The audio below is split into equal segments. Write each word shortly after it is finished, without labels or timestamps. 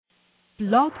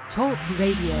Blog Talk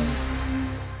Radio.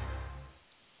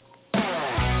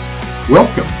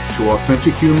 Welcome to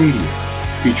Authentic You Media,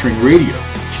 featuring radio,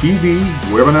 TV,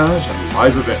 webinars, and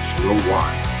live events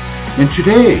worldwide. And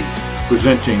today,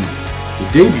 presenting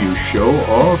the debut show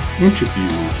of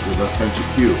Interviews with Authentic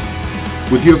You,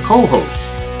 with your co-host,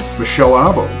 Michelle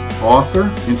Arbeau,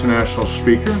 author, international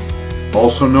speaker,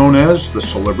 also known as the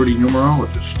Celebrity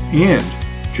Numerologist, and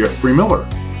Jeffrey Miller,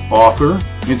 author,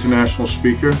 international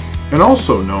speaker, and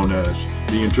also known as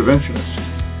the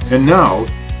Interventionist. And now,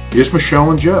 here's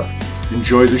Michelle and Jeff.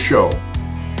 Enjoy the show.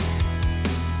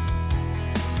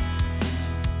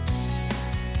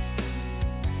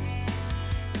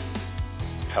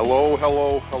 Hello,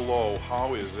 hello, hello.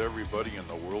 How is everybody in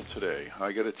the world today?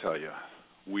 I got to tell you,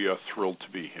 we are thrilled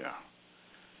to be here.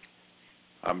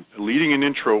 I'm leading an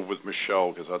intro with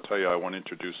Michelle because I'll tell you, I want to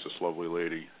introduce this lovely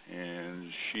lady,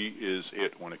 and she is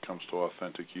it when it comes to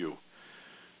Authentic You.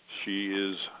 She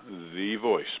is the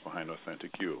voice behind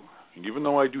Authentic You. And even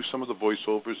though I do some of the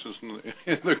voiceovers in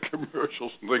the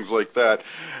commercials and things like that,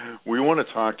 we want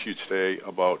to talk to you today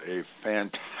about a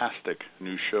fantastic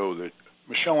new show that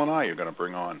Michelle and I are going to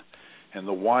bring on and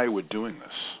the why we're doing this.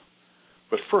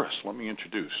 But first, let me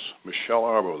introduce Michelle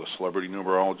Arbeau, the Celebrity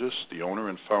Numerologist, the owner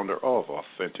and founder of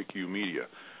Authentic You Media.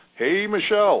 Hey,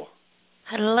 Michelle.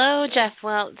 Hello, Jeff.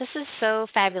 Well, this is so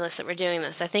fabulous that we're doing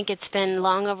this. I think it's been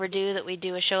long overdue that we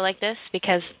do a show like this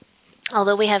because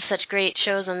although we have such great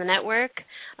shows on the network,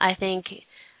 I think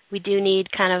we do need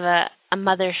kind of a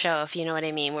mother show, if you know what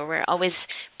I mean, where we're always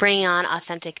bringing on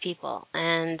authentic people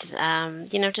and,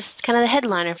 just kind of the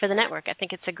headliner for the network. I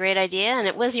think it's a great idea, and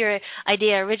it was your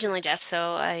idea originally, Jeff, so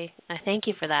I thank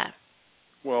you for that.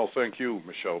 Well, thank you,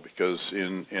 Michelle, because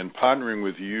in partnering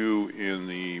with you in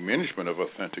the management of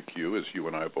Authentic You, as you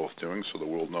and I are both doing, so the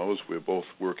world knows, we're both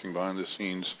working behind the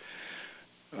scenes.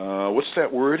 What's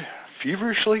that word?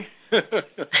 Feverishly?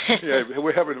 Yeah,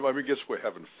 we're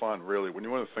having fun, really. When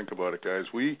you want to think about it, guys,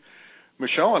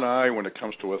 Michelle and I, when it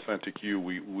comes to Authentic You,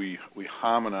 we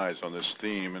harmonize on this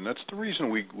theme, and that's the reason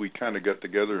we kind of got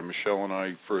together. And Michelle and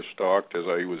I first talked as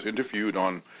I was interviewed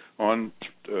on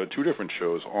two different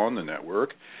shows on the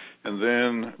network, and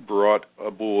then brought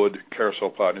aboard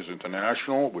Carousel Partners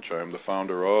International, which I am the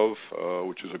founder of,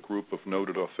 which is a group of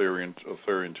noted Authorian, if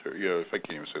I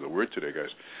can't even say the word today, guys,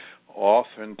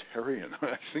 Authentarian,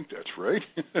 I think that's right,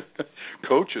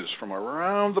 coaches from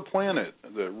around the planet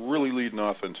that really lead in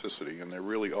authenticity, and they're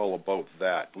really all about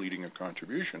that, leading a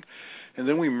contribution. And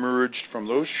then we merged from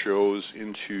those shows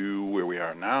into where we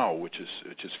are now, which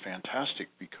is fantastic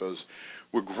because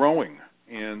we're growing.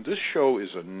 And this show is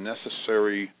a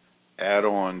necessary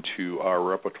add-on to our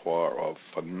repertoire of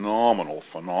phenomenal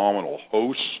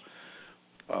hosts.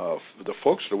 The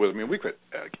folks that are with me, we've got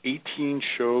 18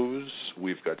 shows.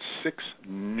 We've got 6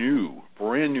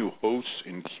 brand new hosts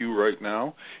in queue right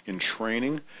now in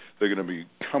training. They're going to be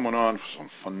coming on for some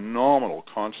phenomenal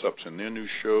concepts in their new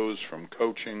shows, from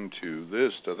coaching to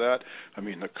this to that. I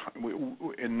mean,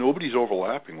 and nobody's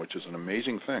overlapping, which is an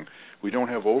amazing thing. We don't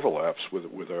have overlaps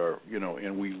with our,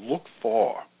 and we look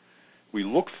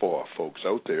for folks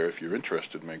out there, if you're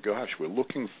interested, my gosh, we're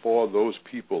looking for those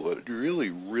people that really,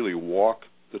 really walk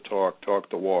the talk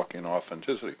the walk in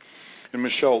authenticity. And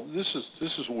Michelle, this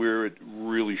is where it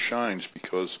really shines,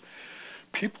 because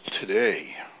people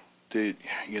today, they're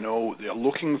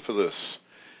looking for this.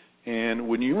 And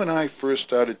when you and I first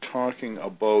started talking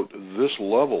about this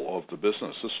level of the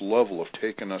business, this level of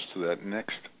taking us to that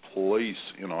next place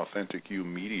in Authentic You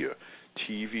Media,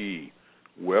 TV,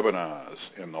 webinars,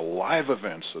 and the live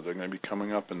events that are going to be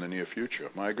coming up in the near future.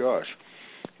 My gosh,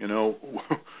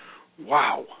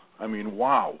 wow. I mean,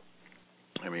 what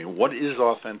is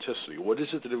authenticity? What is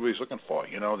it that everybody's looking for?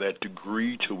 That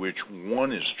degree to which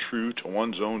one is true to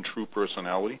one's own true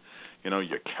personality,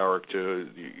 your character.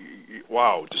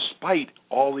 Wow, despite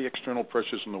all the external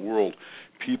pressures in the world,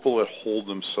 people that hold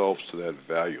themselves to that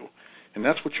value. And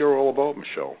that's what you're all about,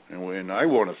 Michelle. And I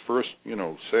want to first,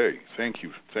 say thank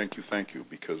you,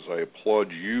 because I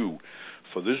applaud you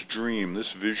for this dream, this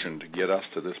vision to get us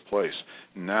to this place.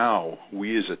 Now,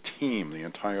 we as a team, the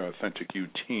entire Authentic You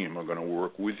team, are going to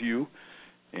work with you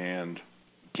and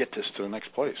get this to the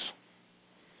next place.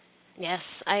 Yes,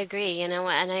 I agree. And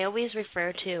I always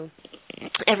refer to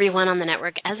everyone on the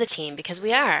network as a team, because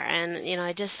we are. And,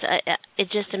 it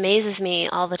just amazes me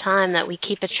all the time that we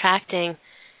keep attracting,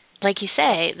 like you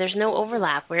say, there's no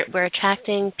overlap. We're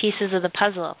attracting pieces of the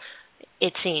puzzle,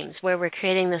 it seems, where we're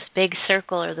creating this big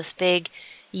circle or this big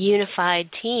unified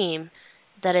team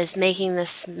that is making this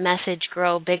message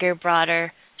grow bigger,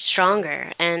 broader,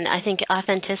 stronger. And I think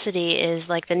authenticity is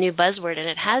like the new buzzword, and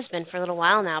it has been for a little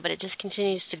while now, but it just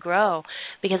continues to grow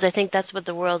because I think that's what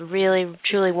the world really,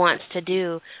 truly wants to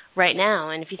do right now.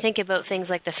 And if you think about things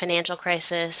like the financial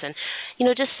crisis and,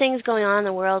 just things going on in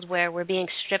the world where we're being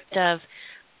stripped of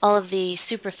all of the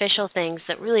superficial things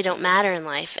that really don't matter in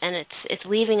life, and it's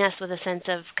leaving us with a sense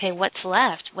of, okay, what's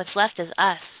left? What's left is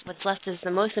us. What's left is the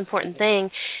most important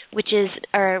thing, which is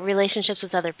our relationships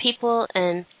with other people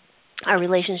and our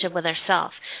relationship with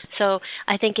ourselves. So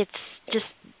I think it's just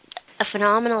a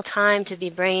phenomenal time to be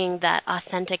bringing that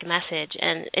authentic message,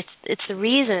 and it's the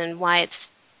reason why it's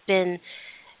been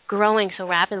growing so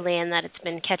rapidly and that it's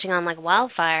been catching on like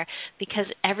wildfire, because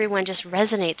everyone just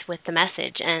resonates with the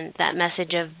message, and that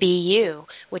message of be you,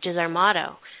 which is our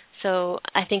motto. So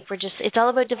I think it's all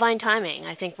about divine timing.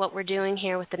 I think what we're doing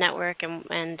here with the network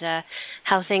and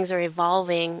how things are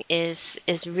evolving is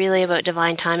really about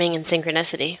divine timing and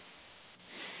synchronicity.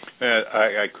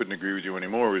 I couldn't agree with you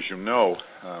anymore. As you know,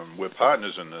 we're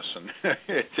partners in this, and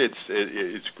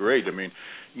it's great. I mean,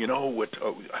 what?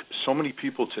 So many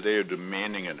people today are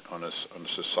demanding it on a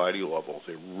society level.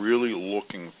 They're really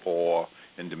looking for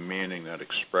and demanding that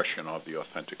expression of the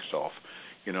authentic self.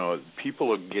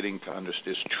 People are getting to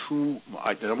understand.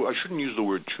 I shouldn't use the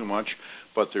word too much,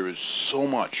 but there is so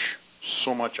much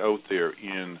out there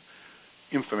in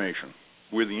information.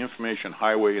 We're the information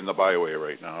highway and the byway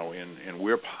right now, and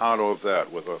we're part of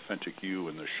that with Authentic You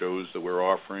and the shows that we're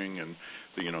offering, and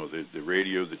the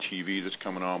radio, the TV that's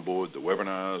coming on board, the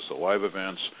webinars, the live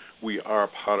events. We are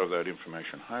part of that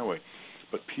information highway.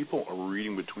 But people are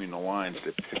reading between the lines.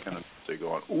 They're picking up. They're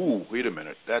going, ooh, wait a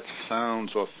minute, that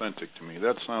sounds authentic to me.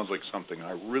 That sounds like something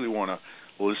I really want to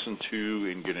listen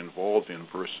to and get involved in,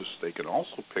 versus they can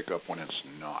also pick up when it's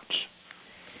not.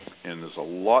 And there's a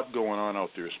lot going on out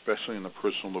there, especially in the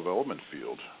personal development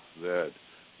field, that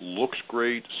looks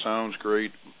great, sounds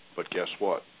great, but guess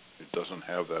what? It doesn't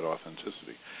have that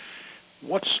authenticity.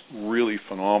 What's really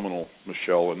phenomenal,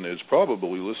 Michelle, and there's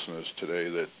probably listeners today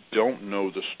that don't know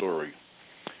the story,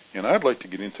 and I'd like to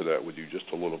get into that with you just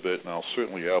a little bit, and I'll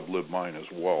certainly ad-lib mine as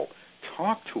well.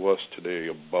 Talk to us today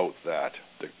about that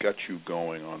got you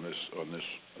going on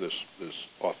this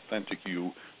authentic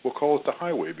you. We'll call it the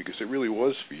highway, because it really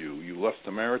was for you. You left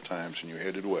the Maritimes and you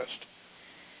headed west.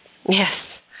 Yes.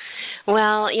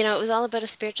 Well, it was all about a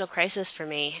spiritual crisis for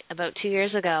me. About 2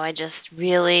 years ago, I just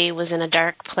really was in a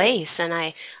dark place,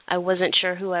 and I wasn't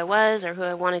sure who I was or who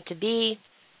I wanted to be,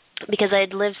 because I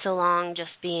had lived so long just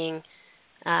living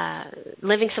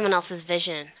someone else's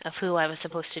vision of who I was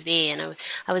supposed to be, and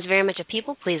I was very much a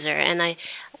people pleaser, and I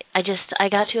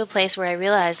got to a place where I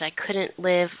realized I couldn't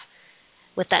live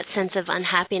with that sense of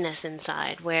unhappiness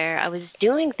inside, where I was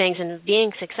doing things and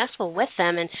being successful with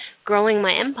them and growing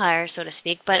my empire, so to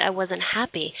speak, but I wasn't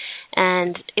happy.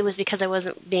 And it was because I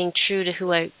wasn't being true to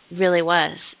who I really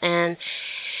was. And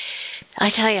I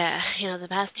tell you, the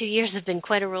past 2 years have been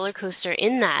quite a roller coaster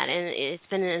in that, and it's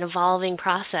been an evolving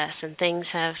process, and things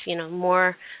have,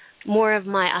 more of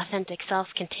my authentic self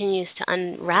continues to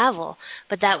unravel.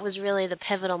 But that was really the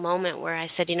pivotal moment where I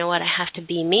said, you know what, I have to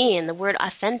be me. And the word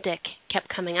authentic kept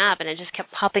coming up, and it just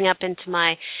kept popping up into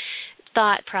my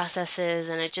thought processes,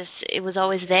 and it was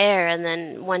always there. And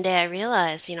then one day I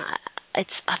realized, it's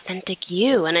authentic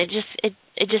you. And it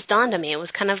just dawned on me. It was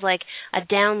kind of like a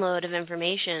download of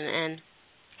information,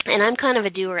 and I'm kind of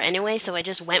a doer anyway, so I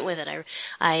just went with it.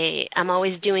 I'm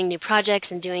always doing new projects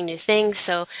and doing new things,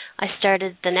 so I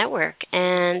started the network.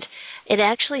 And it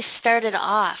actually started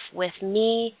off with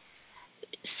me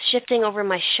shifting over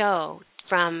my show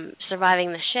from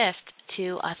Surviving the Shift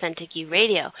to Authentic You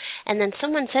Radio. And then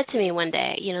someone said to me one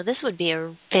day, this would be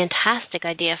a fantastic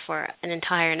idea for an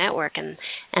entire network. And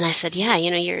I said, yeah,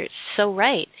 you're so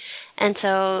right. And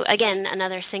so, again,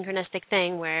 another synchronistic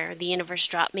thing where the universe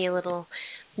dropped me a little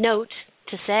note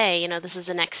to say, this is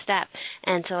the next step.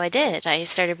 And so I did. I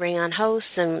started bringing on hosts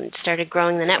and started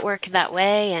growing the network that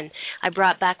way. And I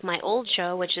brought back my old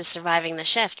show, which is Surviving the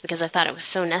Shift, because I thought it was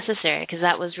so necessary, because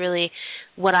that was really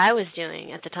what I was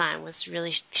doing at the time, was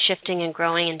really shifting and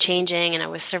growing and changing, and I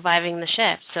was surviving the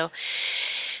shift. So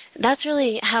that's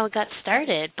really how it got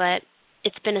started. But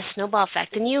it's been a snowball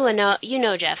effect. And you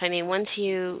know, Jeff, I mean, once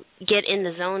you get in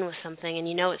the zone with something and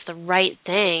it's the right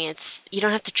thing, you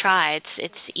don't have to try.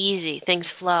 It's easy. Things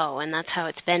flow, and that's how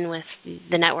it's been with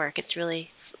the network. It's really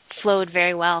flowed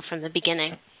very well from the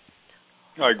beginning.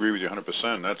 I agree with you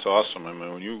 100%. That's awesome. I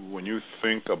mean, when you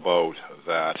think about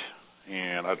that,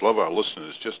 and I'd love our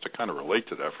listeners just to kind of relate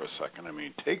to that for a second. I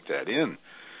mean, take that in.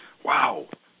 Wow.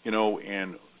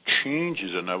 And change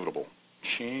is inevitable.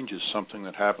 Change is something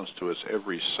that happens to us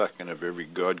every second of every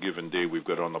God-given day we've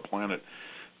got on the planet.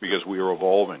 because we are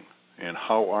evolving. And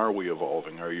how are we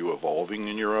evolving? Are you evolving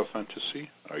in your authenticity?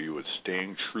 Are you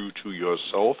staying true to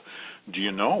yourself? Do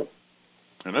you know?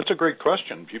 And that's a great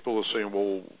question. People are saying,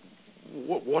 well,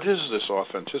 what is this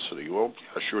authenticity? Well,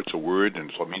 yeah, sure, it's a word, and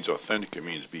it means authentic. It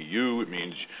means be you. It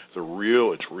means the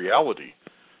real. It's reality.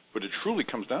 But it truly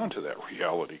comes down to that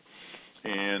reality.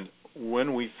 And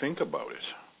when we think about it,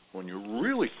 when you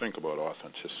really think about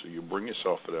authenticity, you bring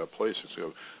yourself to that place and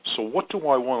say, so what do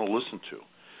I want to listen to?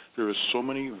 There are so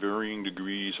many varying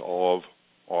degrees of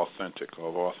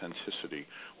authenticity.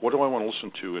 What do I want to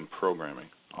listen to in programming?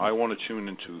 I want to tune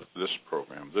into this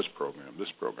program, this program, this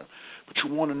program. But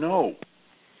you want to know,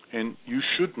 and you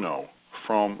should know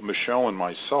from Michelle and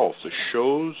myself, the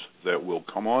shows that will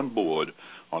come on board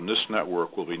on this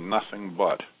network will be nothing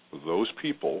but those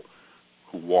people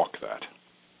who walk that,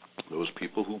 those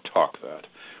people who talk that.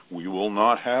 We will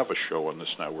not have a show on this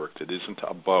network that isn't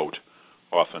about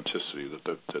authenticity.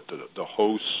 The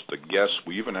hosts, the guests,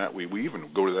 we even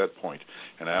go to that point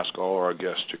and ask all our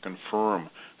guests to confirm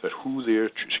that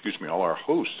all our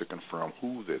hosts to confirm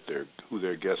who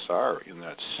their guests are in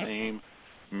that same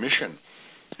mission.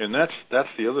 And that's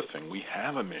the other thing. We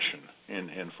have a mission,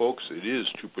 and folks, it is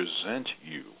to present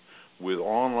you with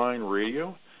online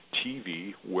radio,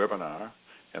 TV, webinar,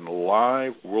 and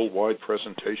live worldwide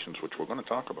presentations, which we're going to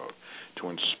talk about, to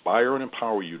inspire and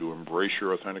empower you to embrace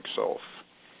your authentic self.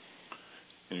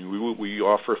 And we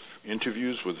offer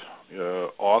interviews with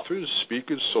authors,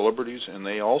 speakers, celebrities, and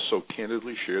they also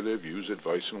candidly share their views,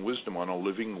 advice, and wisdom on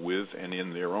living with and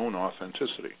in their own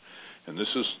authenticity. And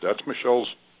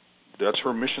that's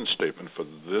her mission statement for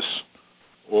this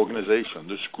organization,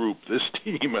 this group, this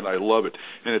team, and I love it.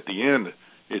 And at the end,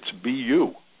 it's be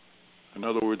you. In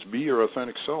other words, be your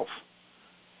authentic self.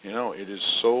 It is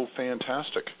so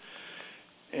fantastic.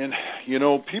 And,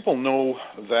 people know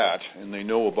that, and they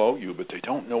know about you, but they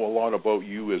don't know a lot about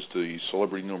you as the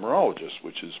celebrity numerologist,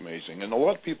 which is amazing. And a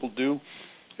lot of people do,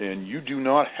 and you do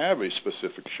not have a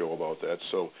specific show about that.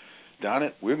 So, darn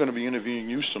it, we're going to be interviewing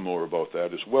you some more about that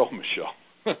as well, Michelle.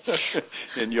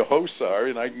 And your hosts are,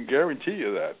 and I can guarantee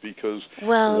you that, because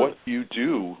what you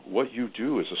do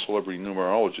as a celebrity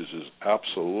numerologist is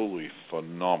absolutely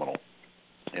phenomenal.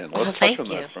 And let's touch on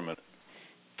that for a minute.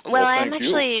 Well,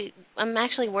 I'm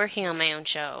actually working on my own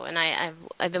show, and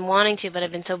I've been wanting to, but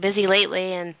I've been so busy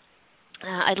lately, and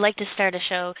I'd like to start a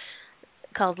show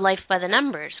called Life by the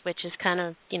Numbers, which is kind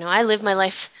of, I live my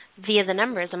life via the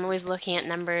numbers. I'm always looking at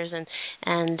numbers and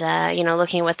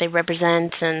looking at what they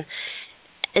represent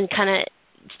and kind of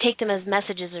take them as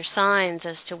messages or signs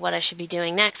as to what I should be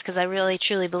doing next, because I really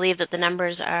truly believe that the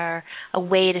numbers are a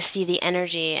way to see the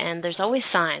energy, and there's always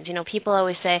signs. People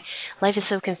always say life is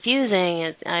so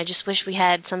confusing, I just wish we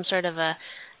had some sort of an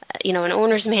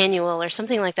owner's manual or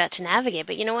something like that to navigate.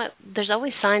 But you know what? There's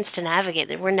always signs to navigate.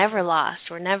 We're never lost.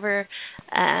 We're never,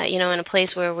 in a place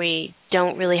where we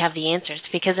don't really have the answers.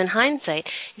 Because in hindsight,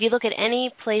 if you look at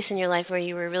any place in your life where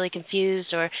you were really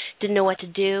confused or didn't know what to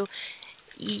do,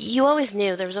 you always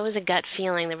knew. There was always a gut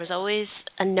feeling. There was always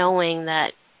a knowing that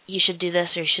you should do this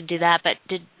or you should do that. But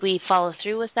did we follow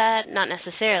through with that? Not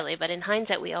necessarily, but in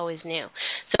hindsight, we always knew.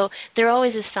 So there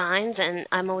always is signs, and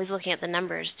I'm always looking at the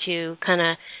numbers to kind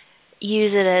of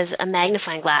use it as a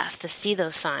magnifying glass to see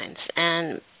those signs.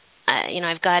 And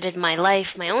I've guided my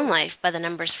own life, by the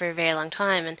numbers for a very long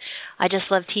time, and I just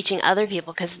love teaching other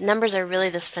people, because numbers are really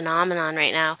this phenomenon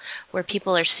right now where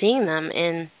people are seeing them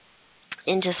in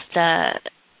just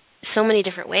so many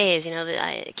different ways.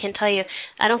 I can't tell you,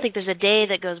 I don't think there's a day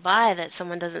that goes by that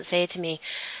someone doesn't say to me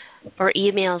or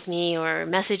emails me or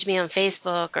message me on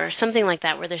Facebook or something like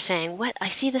that, where they're saying, "What? I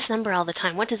see this number all the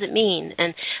time. What does it mean?"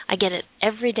 And I get it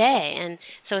every day. And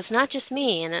so it's not just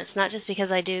me, and it's not just because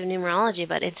I do numerology,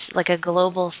 but it's like a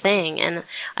global thing. And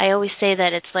I always say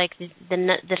that it's like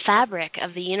the fabric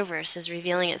of the universe is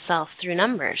revealing itself through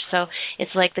numbers. So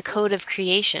it's like the code of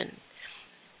creation.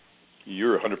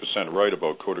 You're 100% right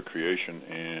about code of creation.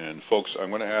 And, folks, I'm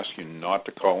going to ask you not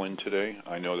to call in today.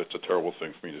 I know that's a terrible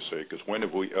thing for me to say, because when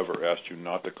have we ever asked you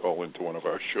not to call into one of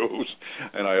our shows?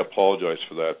 And I apologize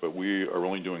for that, but we are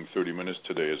only doing 30 minutes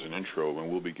today as an intro,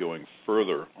 and we'll be going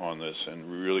further on this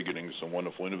and really getting some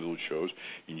wonderful interview shows.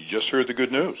 And you just heard the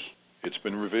good news. It's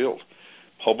been revealed.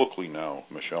 Publicly now,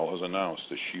 Michelle has announced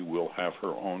that she will have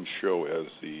her own show as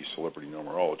the celebrity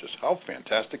numerologist. How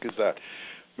fantastic is that?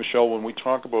 Michelle, when we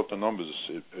talk about the numbers,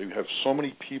 you have so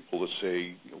many people that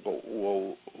say,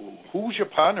 well, who's your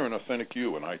partner in Authentic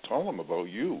You? And I tell them about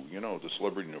you, the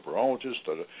celebrity numerologist,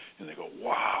 and they go,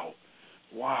 wow,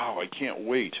 I can't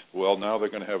wait. Well, now they're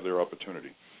going to have their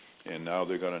opportunity, and now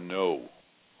they're going to know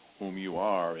whom you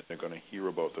are, and they're going to hear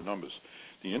about the numbers.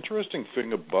 The interesting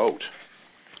thing about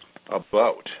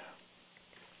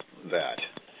that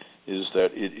is that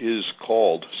it is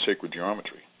called sacred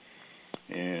geometry.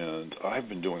 And I've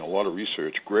been doing a lot of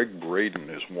research. Greg Braden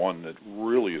is one that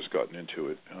really has gotten into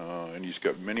it, and he's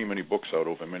got many, many books out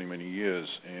over many, many years.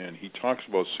 And he talks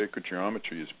about sacred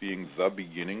geometry as being the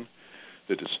beginning,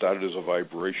 that it started as a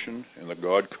vibration, and the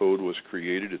God code was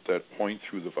created at that point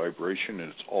through the vibration,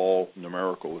 and it's all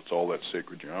numerical. It's all that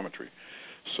sacred geometry.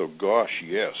 So, gosh,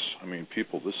 yes. I mean,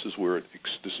 people, this is where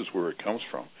it comes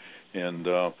from. And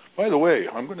by the way,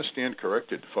 I'm going to stand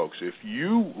corrected, folks. If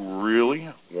you really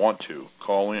want to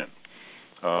call in,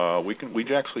 we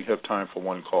actually have time for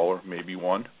one caller, maybe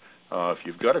one. If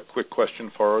you've got a quick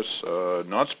question for us,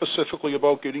 not specifically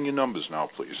about getting your numbers now,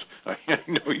 please. I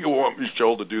know you want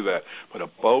Michelle to do that, but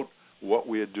about what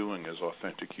we're doing as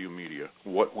Authentic You Media,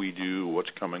 what we do,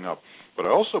 what's coming up. But I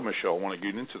also, Michelle, want to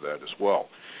get into that as well.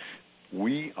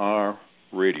 We are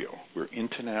radio. We're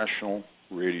international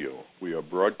radio. We are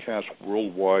broadcast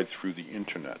worldwide through the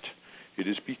Internet. It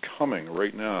is becoming,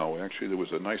 right now, actually there was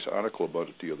a nice article about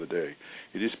it the other day,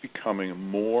 it is becoming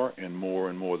more and more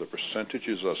and more. The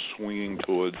percentages are swinging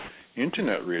toward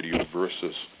Internet radio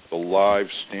versus the live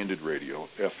standard radio,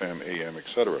 FM, AM,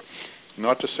 etc.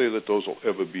 Not to say that those will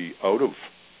ever be out of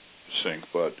sync,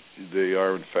 but they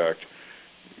are, in fact,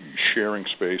 sharing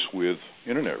space with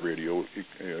Internet radio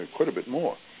quite a bit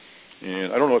more.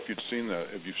 And I don't know if you've seen that.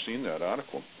 Have you seen that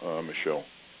article, Michelle?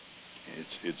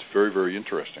 It's very, very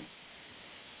interesting.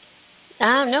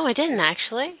 No, I didn't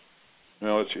actually.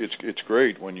 No, it's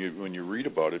great when you read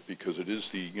about it, because it is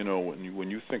when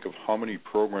you think of how many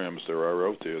programs there are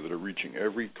out there that are reaching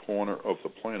every corner of the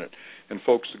planet. And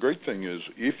folks, the great thing is,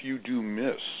 if you do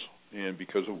miss, and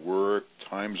because of work,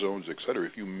 time zones, etc.,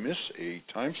 if you miss a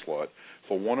time slot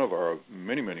for one of our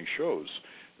many, many shows,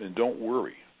 then don't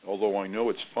worry. Although I know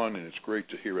it's fun and it's great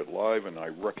to hear it live, and I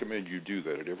recommend you do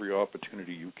that at every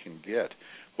opportunity you can get.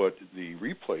 But the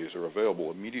replays are available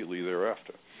immediately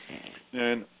thereafter.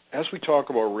 And as we talk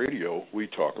about radio, we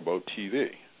talk about TV.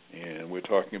 And we're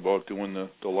talking about doing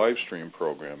the live stream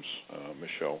programs,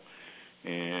 Michelle,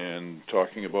 and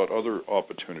talking about other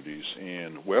opportunities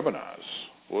and webinars.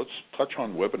 Let's touch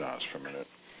on webinars for a minute.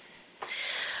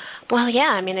 Well, yeah,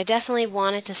 I mean, I definitely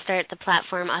wanted to start the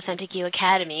platform Authentic You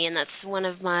Academy, and that's one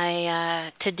of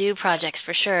my to-do projects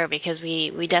for sure, because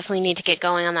we definitely need to get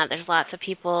going on that. There's lots of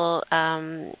people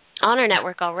on our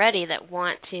network already that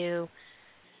want to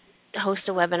host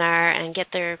a webinar and get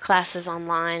their classes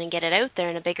online and get it out there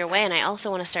in a bigger way, and I also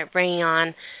want to start bringing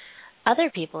on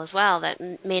other people as well that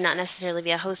may not necessarily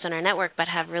be a host on our network but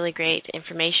have really great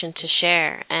information to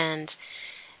share. And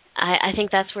I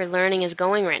think that's where learning is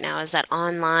going right now, is that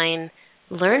online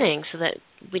learning, so that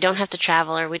we don't have to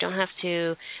travel, or we can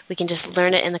just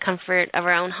learn it in the comfort of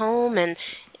our own home. And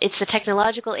it's the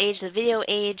technological age, the video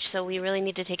age, so we really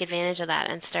need to take advantage of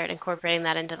that and start incorporating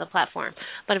that into the platform.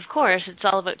 But of course, it's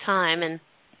all about time, and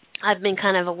I've been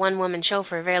kind of a one-woman show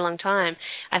for a very long time.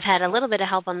 I've had a little bit of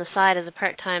help on the side as a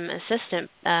part-time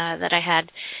assistant that I had,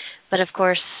 but of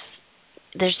course,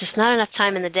 there's just not enough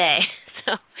time in the day.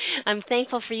 So I'm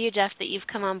thankful for you, Jeff, that you've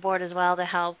come on board as well to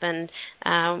help, and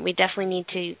we definitely need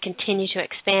to continue to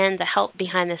expand the help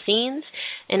behind the scenes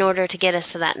in order to get us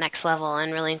to that next level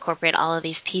and really incorporate all of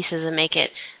these pieces and make it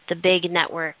the big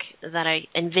network that I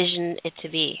envision it to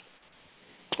be.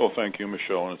 Well, thank you,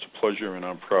 Michelle, and it's a pleasure, and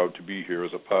I'm proud to be here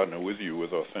as a partner with you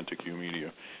with Authentic You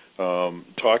Media.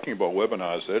 Talking about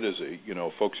webinars, that is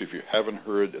folks, if you haven't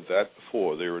heard that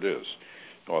before, there it is.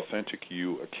 Authentic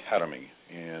You Academy,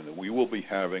 and we will be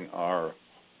having our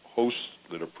hosts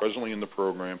that are presently in the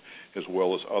program, as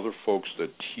well as other folks that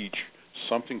teach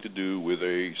something to do with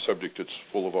a subject that's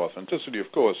full of authenticity, of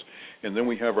course. And then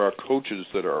we have our coaches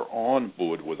that are on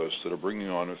board with us, that are bringing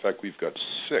on, in fact, we've got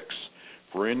 6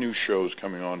 brand new shows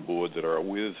coming on board that are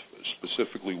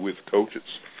specifically with coaches.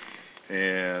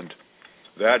 And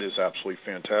that is absolutely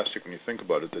fantastic when you think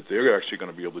about it, that they're actually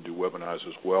going to be able to do webinars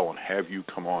as well and have you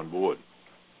come on board.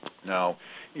 Now,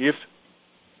 if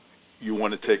you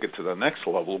want to take it to the next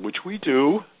level, which we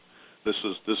do, this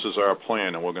is our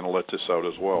plan, and we're going to let this out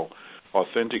as well.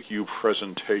 Authentic You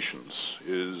Presentations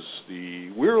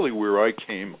is really where I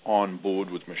came on board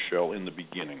with Michelle in the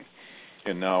beginning.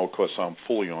 And now, of course, I'm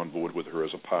fully on board with her as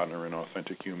a partner in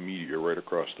Authentic You Media right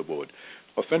across the board.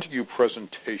 Authentic You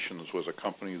Presentations was a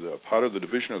company, part of the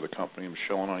division of the company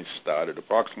Michelle and I started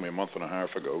approximately a month and a half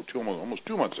ago, almost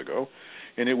 2 months ago,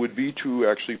 and it would be to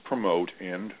actually promote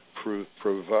and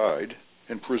provide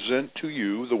and present to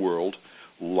you, the world,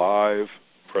 live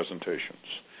presentations.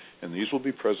 And these will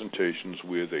be presentations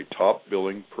with a top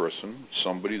billing person,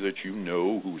 somebody that you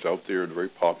know who's out there and very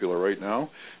popular right now.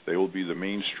 They will be the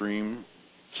mainstream,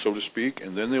 so to speak,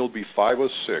 and then there will be 5 or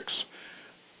 6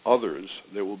 others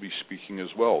that will be speaking as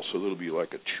well. So it'll be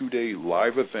like a 2-day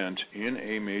live event in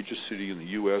a major city in the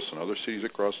U.S. and other cities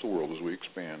across the world as we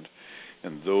expand,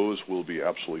 and those will be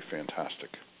absolutely fantastic.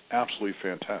 Absolutely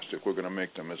fantastic. We're going to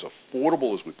make them as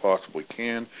affordable as we possibly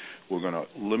can. We're going to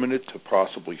limit it to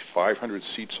possibly 500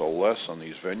 seats or less on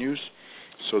these venues,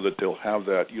 so that you'll have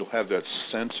that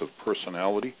sense of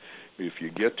personality. If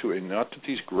you get to not that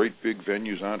these great big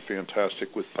venues aren't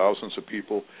fantastic with thousands of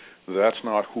people, that's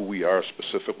not who we are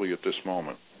specifically at this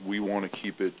moment. We want to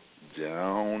keep it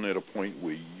down at a point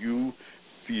where you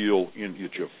feel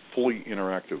that you're fully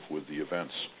interactive with the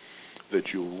events, that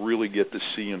you'll really get to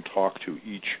see and talk to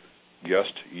each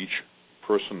guest, each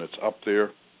person that's up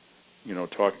there,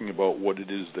 talking about what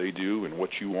it is they do and what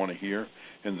you want to hear,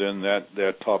 and then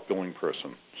that top billing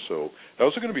person. So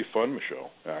those are going to be fun,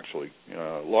 Michelle, actually.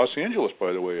 Los Angeles,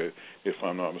 by the way, if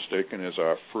I'm not mistaken, is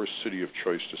our first city of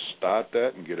choice to start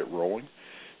that and get it rolling.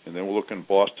 And then we're looking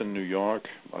Boston, New York.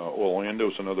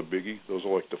 Orlando's another biggie. Those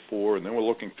are like the 4. And then we're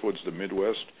looking towards the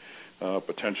Midwest,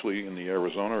 potentially in the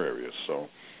Arizona area. So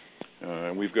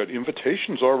we've got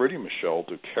invitations already, Michelle,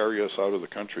 to carry us out of the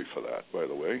country for that, by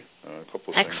the way. A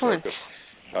couple of Excellent. things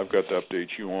I've got to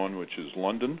update you on, which is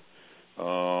London, 2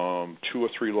 or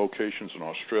 3 locations in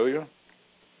Australia,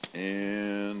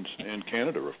 and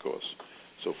Canada, of course.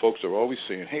 So folks are always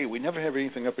saying, hey, we never have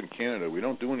anything up in Canada. We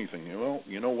don't do anything. Well,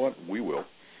 you know what? We will.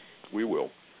 We will.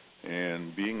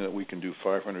 And being that we can do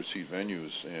 500-seat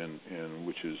venues, and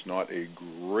which is not a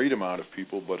great amount of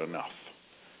people, but enough,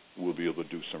 we'll be able to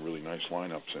do some really nice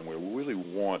lineups. And we really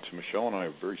want, Michelle and I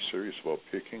are very serious about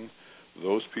picking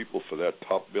those people for that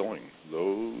top billing,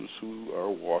 those who are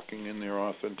walking in their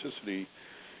authenticity,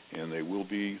 and they will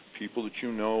be people that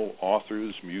you know,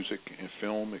 authors, music, and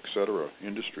film, etc.,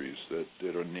 industries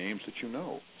that are names that you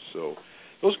know. So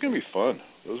those are going to be fun.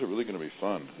 Those are really going to be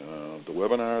fun. The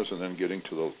webinars and then getting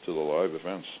to the live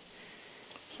events.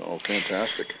 So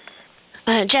fantastic.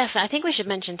 Jeff, I think we should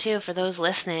mention, too, for those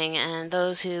listening and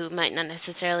those who might not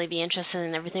necessarily be interested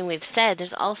in everything we've said,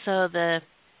 there's also the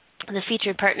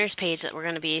featured partners page that we're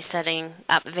going to be setting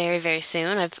up very, very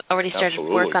soon. I've already started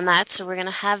work on that, so we're going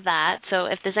to have that. So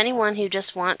if there's anyone who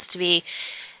just wants to be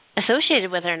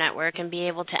associated with our network and be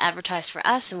able to advertise for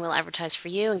us, and we'll advertise for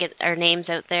you and get our names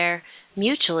out there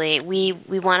mutually, we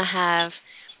want to have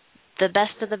the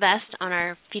best of the best on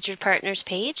our featured partners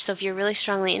page. So if you're really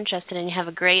strongly interested and you have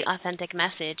a great authentic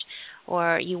message,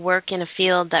 or you work in a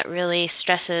field that really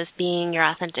stresses being your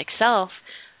authentic self,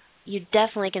 you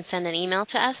definitely can send an email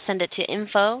to us. Send it to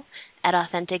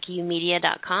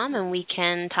info@AuthenticUmedia.com, and we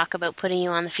can talk about putting you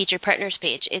on the featured partners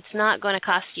page. It's not going to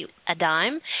cost you a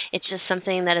dime. It's just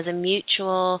something that is a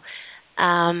mutual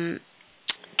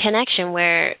connection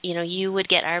where you would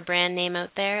get our brand name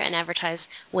out there and advertise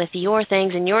with your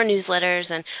things and your newsletters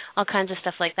and all kinds of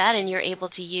stuff like that, and you're able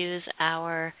to use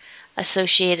our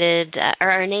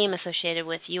our name associated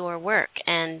with your work.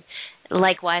 And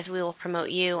likewise, we will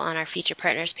promote you on our feature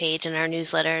partners page and our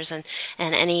newsletters, and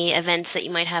any events that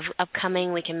you might have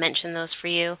upcoming, we can mention those for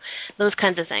you, those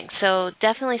kinds of things. So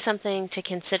definitely something to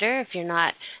consider if you're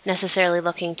not necessarily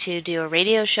looking to do a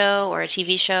radio show or a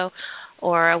TV show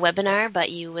or a webinar, but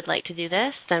you would like to do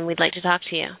this, then we'd like to talk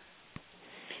to you.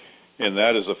 And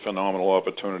that is a phenomenal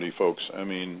opportunity, folks. I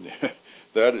mean,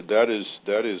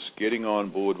 that is getting on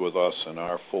board with us and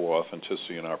our full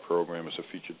authenticity in our program as a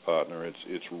featured partner.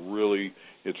 It's really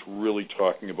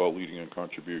talking about leading in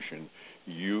contribution.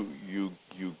 You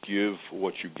give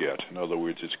what you get. In other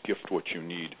words, it's gift what you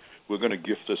need. We're going to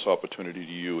gift this opportunity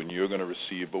to you, and you're going to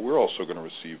receive, but we're also going to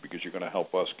receive because you're going to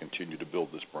help us continue to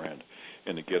build this brand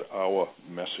and to get our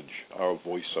message, our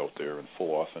voice out there in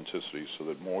full authenticity so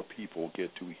that more people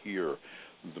get to hear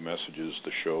the messages,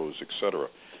 the shows, etc.,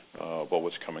 about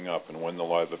what's coming up and when the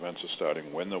live events are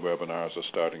starting, when the webinars are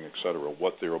starting, etc.,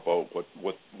 what they're about,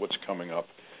 what's coming up.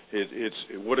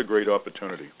 What a great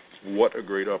opportunity. What a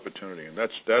great opportunity. And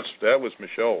that was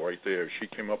Michelle right there. She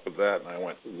came up with that, and I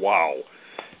went, wow.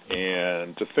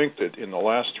 And to think that in the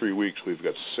last 3 weeks we've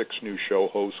got 6 new show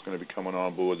hosts going to be coming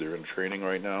on board. They're in training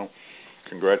right now.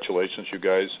 Congratulations, you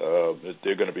guys.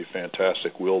 They're going to be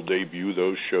fantastic. We'll debut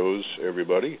those shows,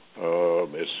 everybody,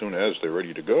 as soon as they're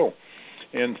ready to go.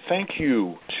 And thank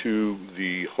you to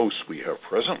the hosts we have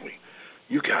presently.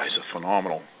 You guys are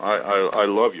phenomenal. I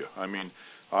love you. I mean,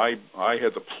 I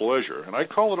had the pleasure, and I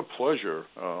call it a pleasure.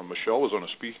 Michelle was on a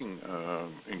speaking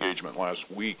engagement last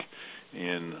week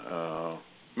in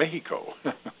Mexico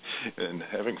and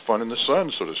having fun in the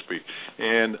sun, so to speak.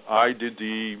 And I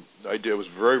was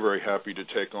very, very happy to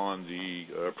take on the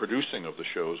producing of the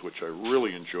shows, which I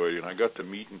really enjoyed, and I got to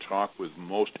meet and talk with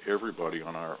most everybody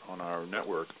on our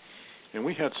network. And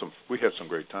we had some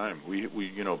great time. We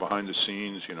behind the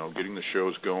scenes, getting the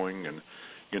shows going, and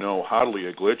hardly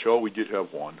a glitch. Oh, we did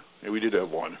have one. We did have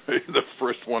one. The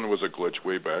first one was a glitch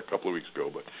way back a couple of weeks ago,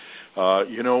 but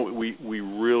we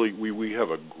have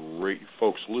a great,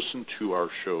 folks, listen to our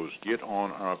shows. Get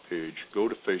on our page. Go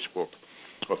to Facebook,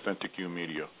 Authentic You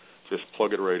Media. Just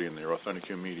plug it right in there, Authentic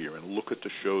You Media, and look at the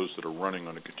shows that are running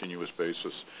on a continuous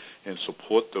basis and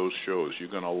support those shows. You're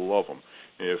going to love them.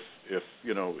 If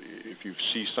you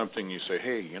see something, you say,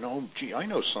 hey, gee, I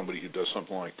know somebody who does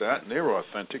something like that, and they're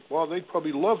authentic. Well, they'd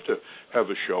probably love to have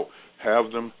a show.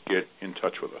 Have them get in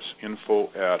touch with us.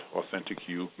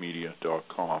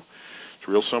 info@AuthenticUmedia.com. It's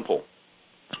real simple,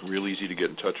 real easy to get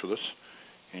in touch with us,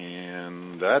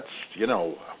 and that's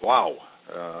wow.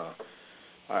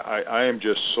 I am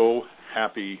just so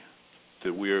happy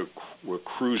that we're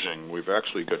cruising. We've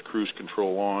actually got cruise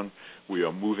control on. We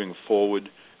are moving forward.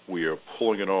 We are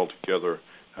pulling it all together.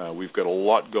 We've got a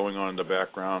lot going on in the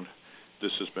background.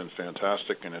 This has been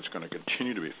fantastic, and it's going to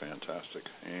continue to be fantastic.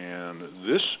 And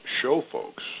this show,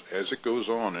 folks, as it goes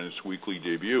on in its weekly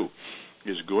debut,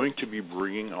 is going to be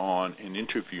bringing on and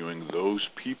interviewing those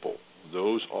people,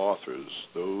 those authors,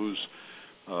 those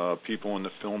people in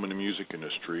the film and the music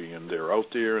industry, and they're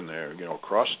out there and they're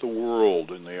across the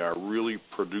world, and they are really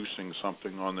producing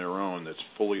something on their own that's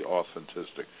fully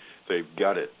authentic. They've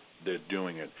got it. They're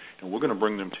doing it, and we're going to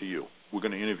bring them to you. We're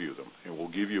going to interview them, and we'll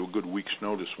give you a good week's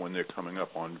notice when they're coming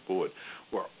up on board.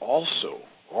 We're also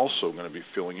going to be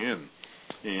filling in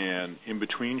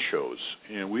between shows,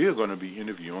 and we are going to be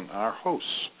interviewing our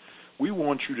hosts. We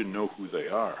want you to know who they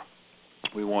are.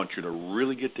 We want you to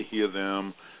really get to hear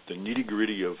them, the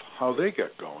nitty-gritty of how they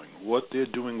got going, what they're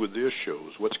doing with their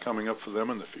shows, what's coming up for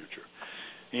them in the future.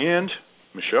 And,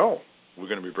 Michelle, we're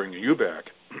going to be bringing you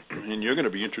back, and you're going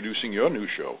to be introducing your new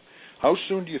show. How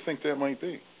soon do you think that might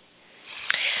be?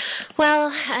 Well,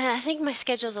 I think my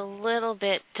schedule's a little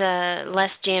bit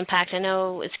less jam-packed. I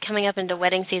know it's coming up into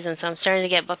wedding season, so I'm starting to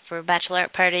get booked for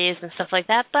bachelorette parties and stuff like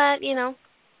that. But,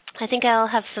 I think I'll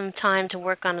have some time to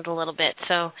work on it a little bit.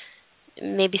 So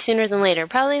maybe sooner than later.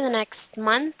 Probably the next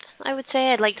month, I would say.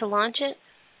 I'd like to launch it.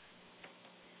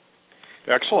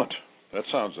 Excellent.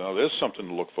 There's something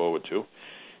to look forward to.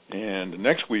 And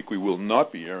next week we will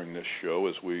not be airing this show,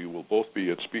 as we will both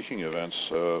be at speaking events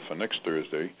for next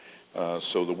Thursday.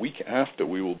 So the week after,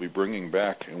 we will be bringing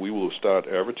back, and we will start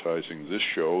advertising this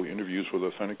show, Interviews with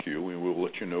Authentic You, and we'll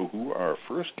let you know who our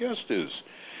first guest is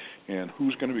and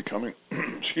who's going to be coming.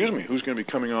 Who's going to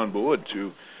be coming on board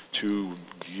to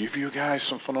give you guys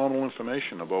some phenomenal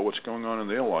information about what's going on in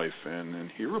their life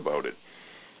and hear about it.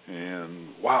 And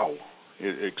wow,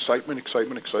 excitement,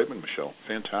 Michelle,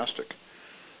 fantastic.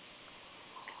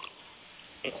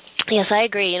 Yes, I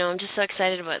agree. I'm just so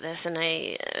excited about this, and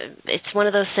it's one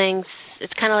of those things.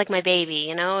 It's kind of like my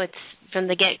baby. It's from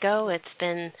the get-go. It's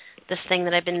been this thing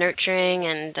that I've been nurturing,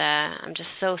 and I'm just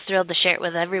so thrilled to share it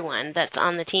with everyone that's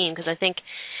on the team, because I think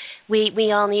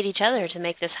we all need each other to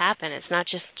make this happen. It's not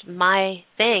just my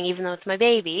thing, even though it's my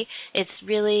baby. It's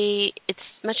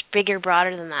much bigger,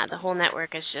 broader than that. The whole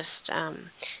network is just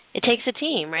it takes a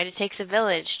team, right? It takes a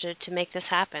village to make this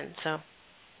happen. So.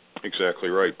 Exactly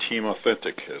right. Team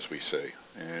authentic, as we say.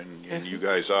 And you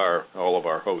guys are, all of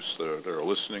our hosts that are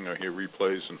listening or hear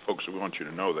replays, and folks, we want you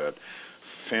to know that.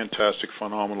 Fantastic,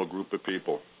 phenomenal group of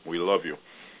people. We love you.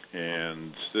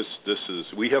 And this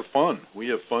is, we have fun. We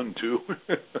have fun, too.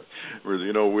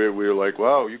 We're like,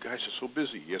 wow, you guys are so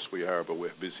busy. Yes, we are, but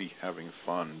we're busy having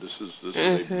fun. This is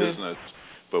a business,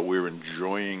 but we're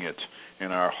enjoying it,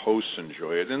 and our hosts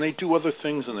enjoy it. And they do other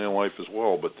things in their life as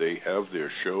well, but they have their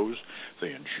shows. They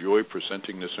enjoy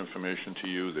presenting this information to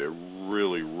you. They're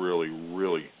really, really,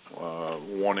 really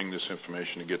wanting this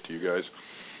information to get to you guys.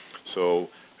 So,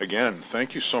 again,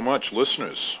 thank you so much,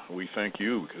 listeners. We thank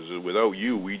you, because without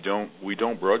you, we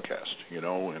don't broadcast,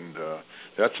 and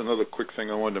that's another quick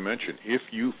thing I wanted to mention. If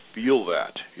you feel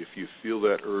that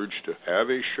urge to have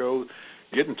a show,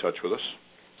 get in touch with us.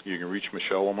 You can reach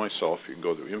Michelle or myself. You can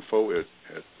go to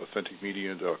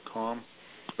info@AuthenticUmedia.com,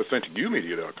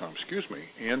 AuthenticUmedia.com,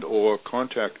 and or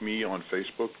contact me on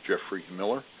Facebook, Jeffrey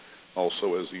Miller,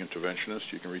 also as the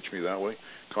Interventionist. You can reach me that way.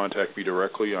 Contact me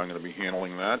directly. I'm going to be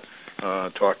handling that,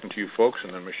 talking to you folks,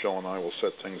 and then Michelle and I will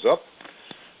set things up.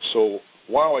 So,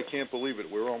 wow, I can't believe it.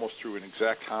 We're almost through an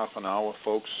exact half an hour,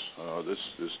 folks,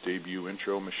 this debut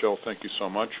intro. Michelle, thank you so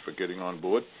much for getting on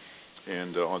board.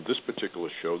 And on this particular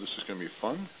show, this is going to be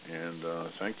fun.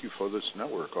 And thank you for this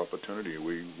network opportunity.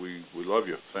 We love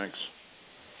you. Thanks.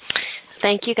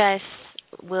 Thank you, guys.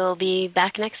 We'll be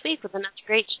back next week with another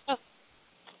great show.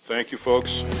 Thank you, folks.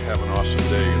 Have an awesome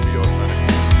day and be authentic.